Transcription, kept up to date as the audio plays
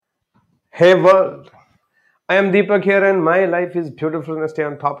Hey world, I am Deepak here and my life is beautiful and I stay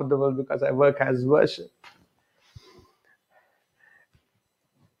on top of the world because I work as worship.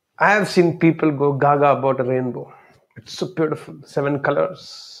 I have seen people go gaga about a rainbow. It's so beautiful, seven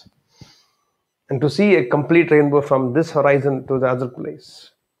colors. And to see a complete rainbow from this horizon to the other place,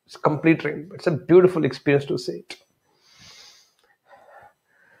 it's a complete rainbow. It's a beautiful experience to see it.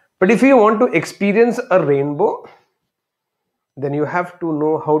 But if you want to experience a rainbow, then you have to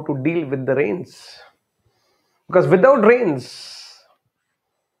know how to deal with the rains. Because without rains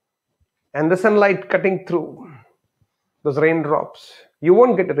and the sunlight cutting through, those raindrops, you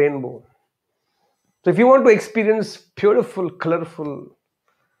won't get a rainbow. So if you want to experience beautiful, colorful,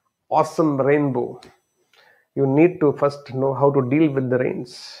 awesome rainbow, you need to first know how to deal with the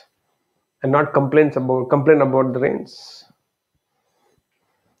rains and not complain about the rains.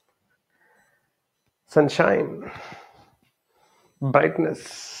 Sunshine,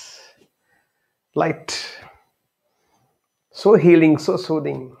 brightness, light, so healing, so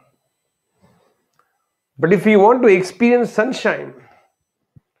soothing. But if you want to experience sunshine,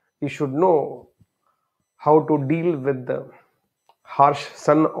 you should know how to deal with the harsh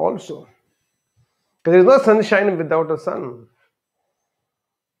sun also. There is no sunshine without a sun.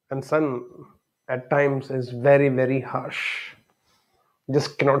 And sun at times is very, very harsh.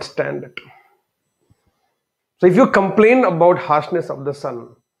 Just cannot stand it. So if you complain about harshness of the sun,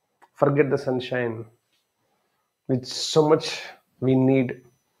 forget the sunshine, which so much we need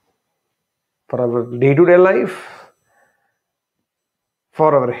for our day-to-day life,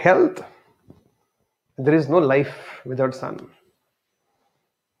 for our health. There is no life without sun.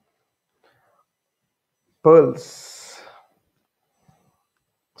 Pearls,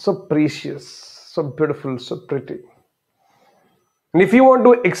 so precious, so beautiful, so pretty. And if you want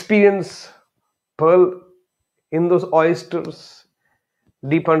to experience pearl in those oysters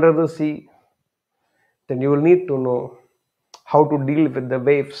deep under the sea, then you will need to know how to deal with the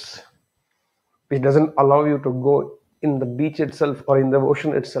waves, which doesn't allow you to go in the beach itself or in the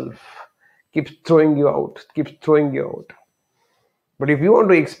ocean itself. Keeps throwing you out, keeps throwing you out. But if you want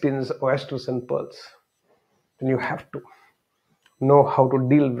to experience oysters and pearls, then you have to know how to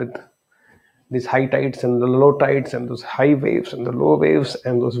deal with these high tides and the low tides and those high waves and the low waves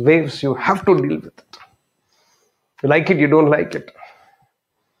and those waves. You have to deal with it. You like it, you don't like it.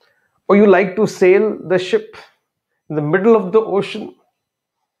 Or you like to sail the ship in the middle of the ocean,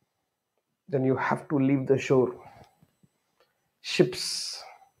 then you have to leave the shore. Ships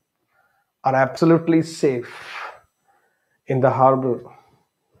are absolutely safe in the harbor,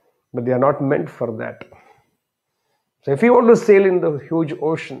 but they are not meant for that. So if you want to sail in the huge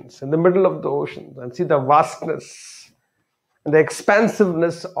oceans, in the middle of the oceans, and see the vastness and the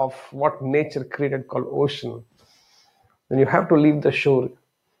expansiveness of what nature created called ocean, then you have to leave the shore,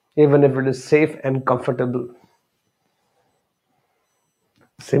 even if it is safe and comfortable.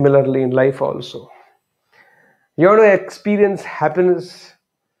 Similarly in life also. You want to experience happiness,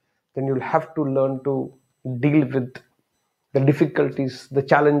 then you'll have to learn to deal with the difficulties, the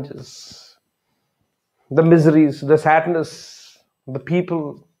challenges, the miseries, the sadness, the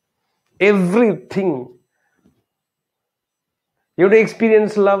people, everything. You want to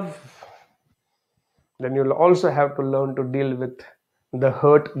experience love, then you'll also have to learn to deal with the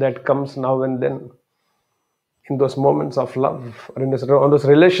hurt that comes now and then in those moments of love or on those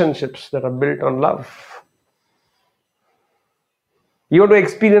relationships that are built on love. You want to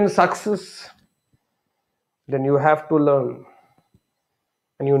experience success, then you have to learn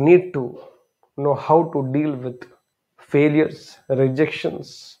and you need to know how to deal with failures,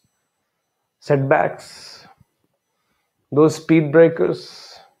 rejections, setbacks, those speed breakers.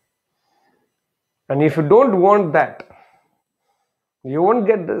 And if you don't want that, you won't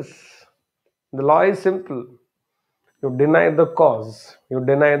get this. The law is simple. You deny the cause, you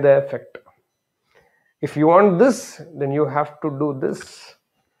deny the effect. If you want this, then you have to do this.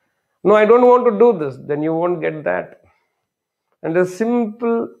 No, I don't want to do this, then you won't get that. And the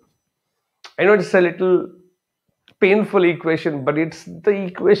simple, I know it's a little painful equation, but it's the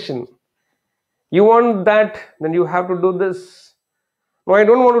equation. You want that, then you have to do this. No, I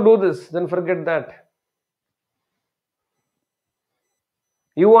don't want to do this, then forget that.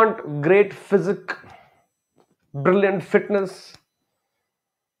 You want great physique, brilliant fitness,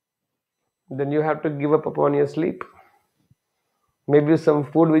 then you have to give up upon your sleep. Maybe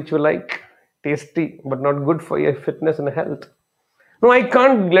some food which you like, tasty, but not good for your fitness and health. No, I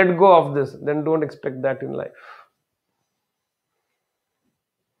can't let go of this. Then don't expect that in life.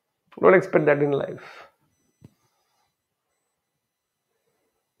 Don't expect that in life.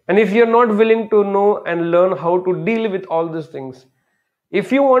 And if you're not willing to know and learn how to deal with all these things,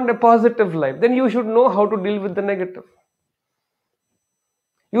 If you want a positive life, then you should know how to deal with the negative.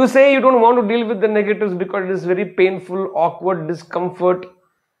 You say you don't want to deal with the negatives because it is very painful, awkward, discomfort.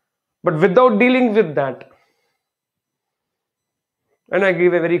 But without dealing with that, and I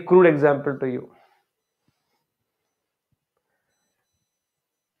give a very crude example to you.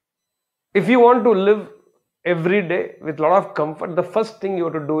 If you want to live every day with a lot of comfort, the first thing you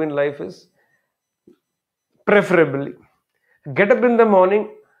have to do in life is preferably get up in the morning,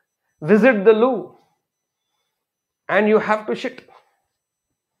 visit the loo, and you have to shit.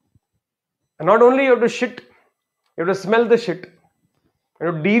 And not only you have to shit, you have to smell the shit.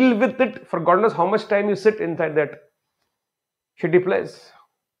 You deal with it for God knows how much time you sit inside that shitty place.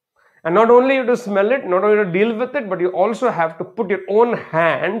 And not only you have to smell it, not only you have to deal with it, but you also have to put your own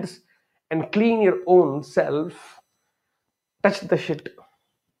hands and clean your own self. Touch the shit.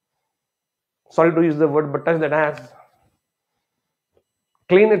 Sorry to use the word, but touch that ass.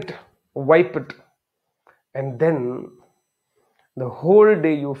 Clean it, wipe it, and then the whole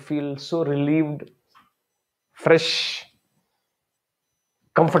day you feel so relieved, fresh,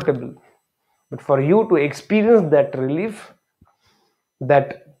 comfortable. But for you to experience that relief,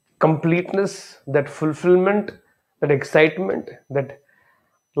 that completeness, that fulfillment, that excitement, that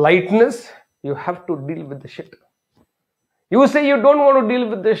lightness, you have to deal with the shit. You say you don't want to deal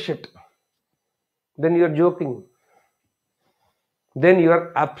with this shit, then you're joking. Then you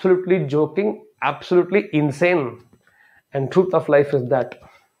are absolutely joking, absolutely insane. And truth of life is that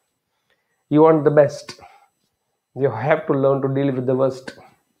you want the best. You have to learn to deal with the worst.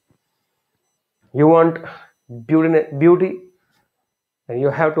 You want beauty, and you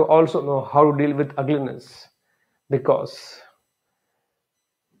have to also know how to deal with ugliness, because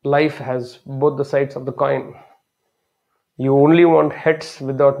life has both the sides of the coin. You only want heads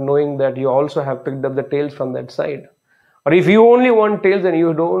without knowing that you also have picked up the tails from that side. Or if you only want tails and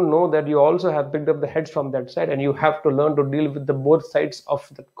you don't know that you also have picked up the heads from that side, and you have to learn to deal with the both sides of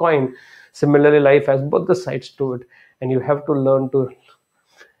the coin. Similarly, life has both the sides to it, and you have to learn to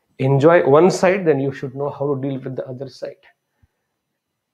enjoy one side, then you should know how to deal with the other side.